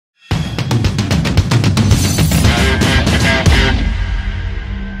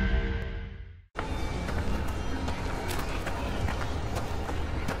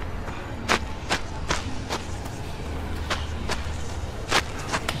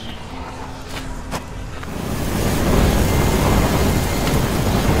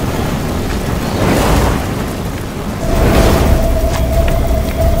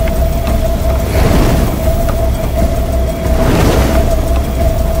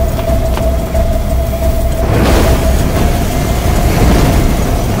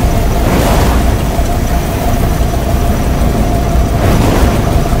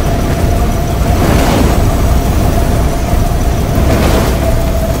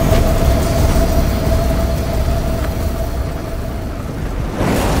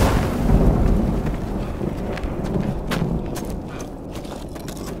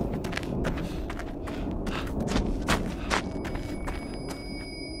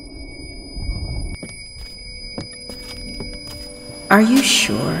Are you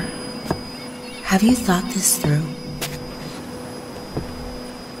sure? Have you thought this through?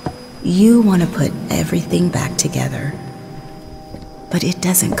 You want to put everything back together, but it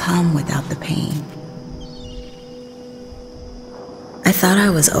doesn't come without the pain. I thought I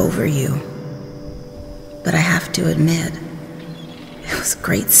was over you, but I have to admit, it was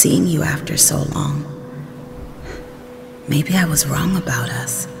great seeing you after so long. Maybe I was wrong about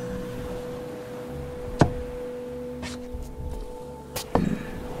us.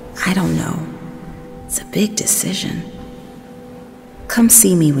 I don't know. It's a big decision. Come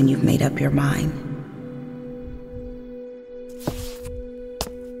see me when you've made up your mind.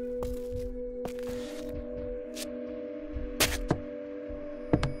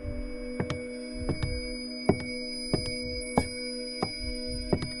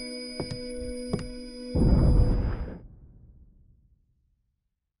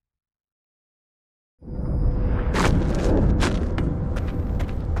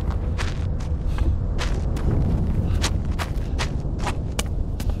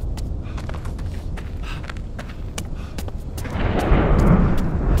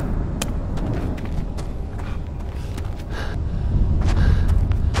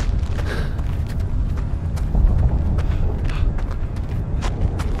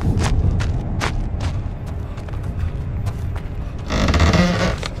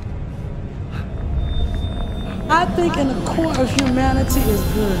 I think in the core of humanity is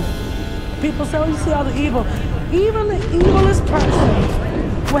good. People say, oh, you see all the evil. Even the evilest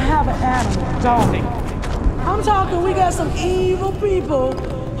person will have an animal, dog. I'm talking, we got some evil people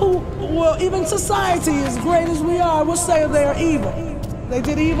who, well, even society, as great as we are, will say they are evil. They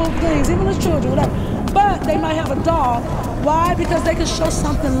did evil things, even as children, whatever. But they might have a dog. Why? Because they can show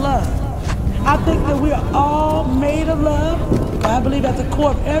something love. I think that we are all made of love. I believe at the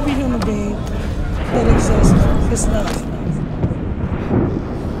core of every human being that exists is love.